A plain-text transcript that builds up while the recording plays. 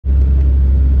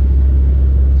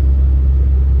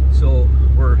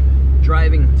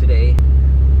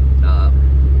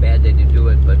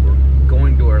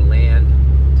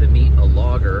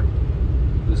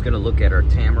look at our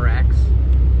tamaracks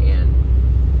and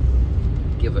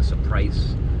give us a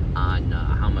price on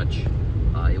how much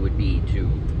it would be to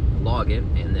log it,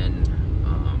 and then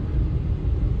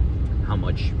how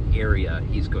much area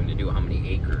he's going to do, how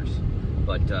many acres.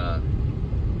 But the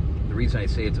reason I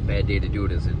say it's a bad day to do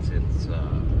it is it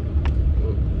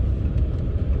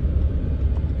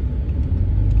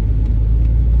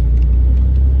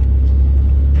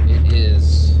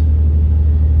is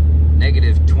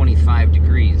negative 25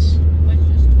 degrees. That's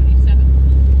just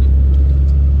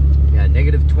 27. Yeah,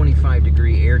 negative 25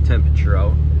 degree air temperature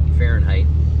out, Fahrenheit,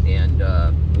 and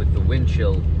with the wind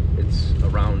chill, it's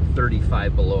around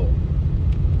 35 below.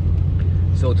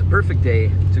 So it's a perfect day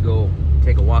to go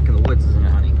take a walk in the woods, isn't it,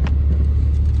 honey?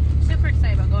 Super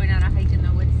excited about going on a hike in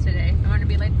the woods today. I want to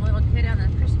be like the little kid on the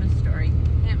Christmas Story.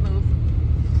 Can't move.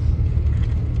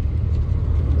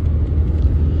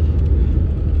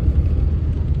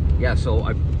 Yeah, so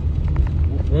I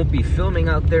won't be filming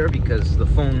out there because the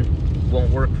phone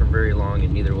won't work for very long,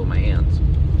 and neither will my hands.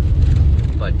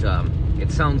 But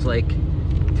it sounds like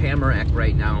tamarack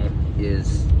right now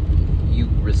is, you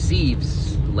receive,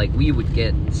 like we would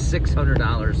get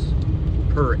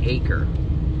 $600 per acre,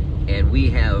 and we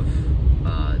have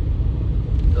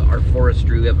our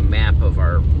forestry, we have a map of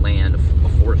our land, a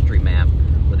forestry map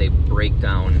where they break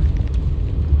down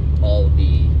all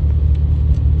the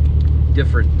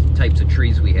different types of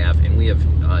trees we have, and we have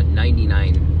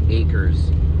 99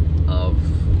 acres of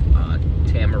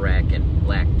tamarack and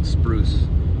black spruce. I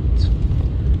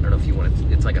don't know if you want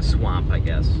it, it's like a swamp, I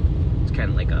guess. It's kind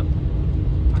of like a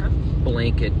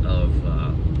blanket of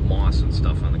moss and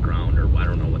stuff on the ground, or I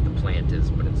don't know what the plant is,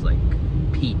 but it's like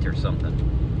peat or something.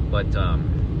 But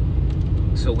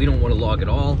so we don't want to log it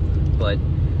all, but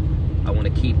I want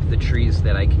to keep the trees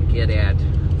that I can get at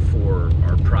for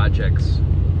our projects,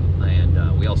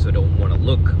 and we also don't want to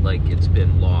look like it's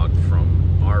been logged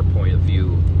from our point of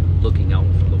view, looking out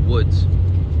from the woods.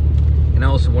 And I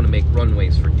also want to make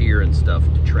runways for deer and stuff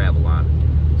to travel on.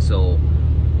 So,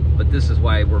 but this is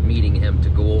why we're meeting him, to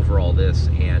go over all this,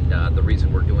 and the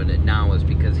reason we're doing it now is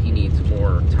because he needs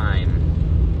more time.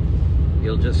 We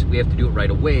have to do it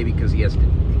right away because he has to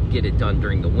get it done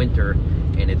during the winter,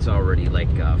 and it's already like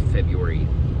February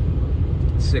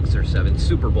 6th or 7th,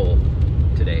 Super Bowl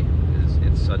today.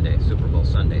 It's Sunday, Super Bowl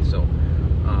Sunday, so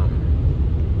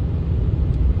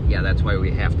yeah, that's why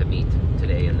we have to meet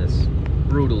today in this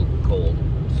brutal cold.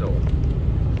 So,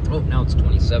 oh, now it's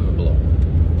 27 below.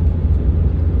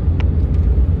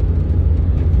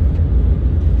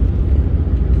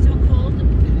 So cold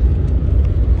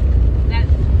that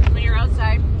when you're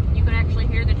outside, you can actually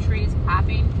hear the trees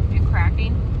popping and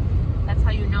cracking. That's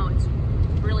how you know it's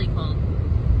really cold,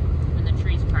 when the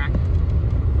trees crack.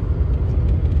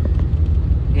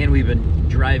 And we've been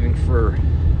driving for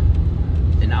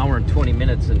an hour and 20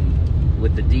 minutes, and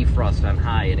with the defrost on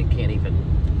high, and it can't even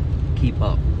keep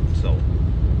up. So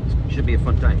it should be a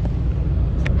fun time.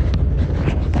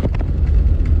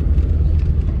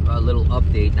 A little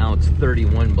update, now it's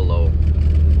 31 below.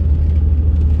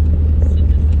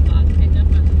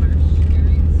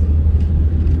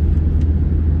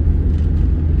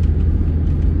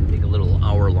 Take a little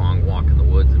hour-long walk in the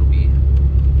woods. It'll be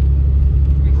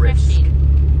Refreshing.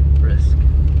 Brisk.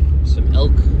 Some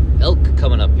elk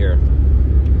coming up here.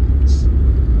 It's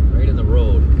right in the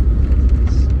road.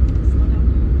 Slow down.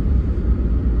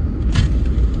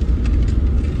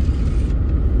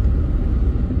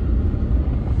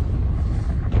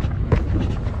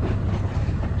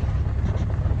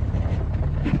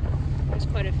 There's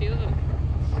quite a few of them.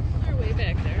 They're way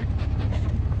back there.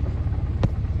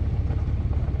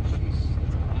 Jeez,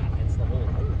 that's a lot. That's the whole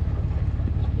herd.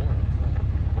 There's more.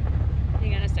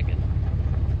 Hang on a second.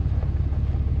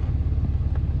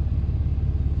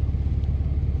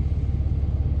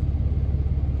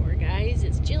 Poor guys,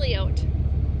 it's chilly out.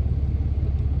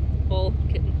 Bull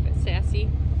getting sassy.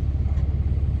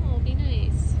 Oh, be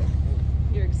nice.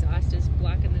 Your exhaust is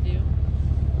blocking the dew.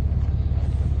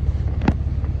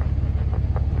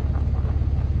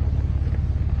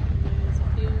 There's a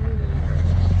few.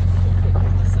 There's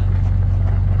the sun.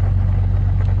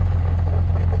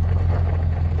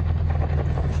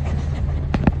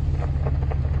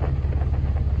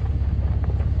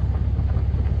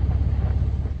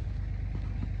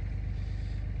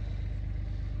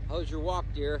 How's your walk,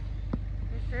 dear?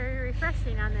 It's very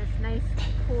refreshing on this nice,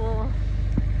 cool,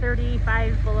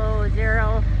 35 below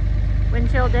zero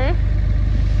wind chill day.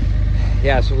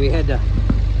 Yeah, so we had to,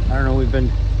 I don't know, we've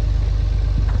been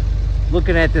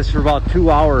looking at this for about 2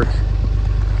 hours.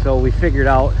 So we figured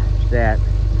out that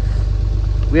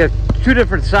we have two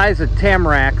different sizes of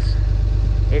tamaracks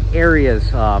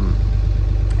areas,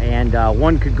 and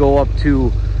one could go up to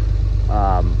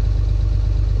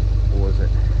what was it?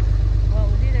 Well,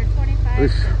 it was either 25. It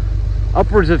was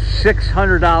upwards of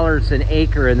 $600 an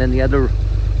acre, and then the other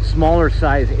smaller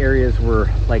size areas were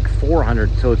like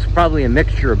 400. So it's probably a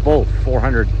mixture of both,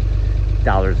 $400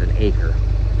 an acre.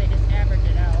 So they just average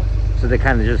it out. So they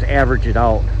kind of just average it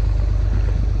out.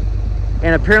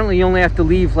 And apparently you only have to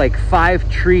leave like 5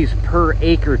 trees per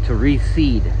acre to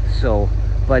reseed. So,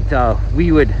 but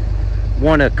we would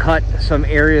want to cut some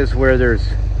areas where there's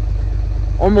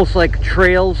almost like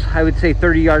trails, I would say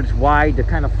 30 yards wide, to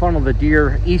kind of funnel the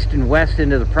deer east and west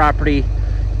into the property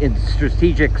in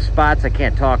strategic spots. I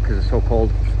can't talk because it's so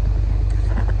cold.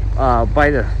 By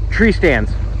the tree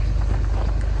stands.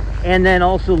 And then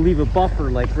also leave a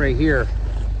buffer like right here,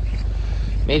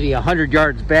 maybe 100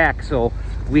 yards back, so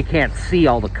we can't see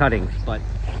all the cuttings. But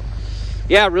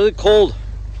yeah, really cold.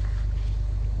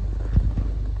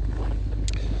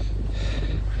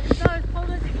 It's about as cold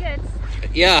as it gets.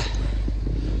 Yeah,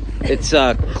 it's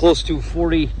close to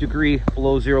 40-degree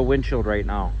below zero wind chill right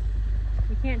now.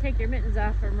 You can't take your mittens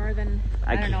off for more than,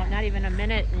 I don't know, not even a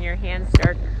minute, and your hands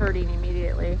start hurting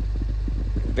immediately.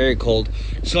 Very cold.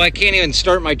 So I can't even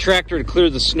start my tractor to clear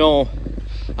the snow.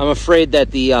 I'm afraid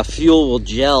that the fuel will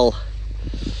gel.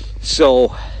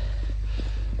 So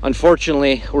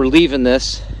unfortunately we're leaving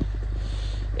this,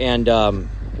 and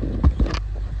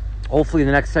hopefully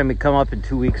the next time we come up in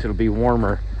 2 weeks it'll be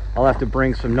warmer. I'll have to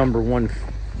bring some #1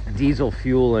 diesel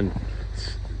fuel and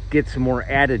get some more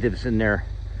additives in there.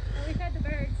 Well, we fed the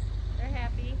birds. They're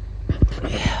happy.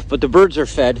 Yeah, but the birds are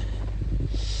fed.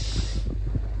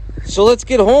 So let's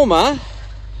get home, huh?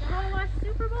 You want to watch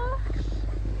Super Bowl?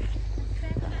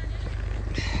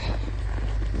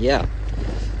 Yeah.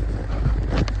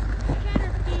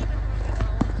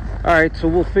 All right, so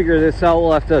we'll figure this out.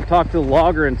 We'll have to talk to the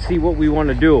logger and see what we want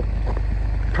to do.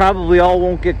 Probably all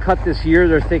won't get cut this year.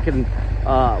 They're thinking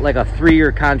like a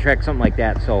 3-year contract, something like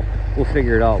that. So we'll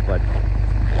figure it out, but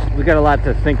we got a lot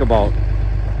to think about.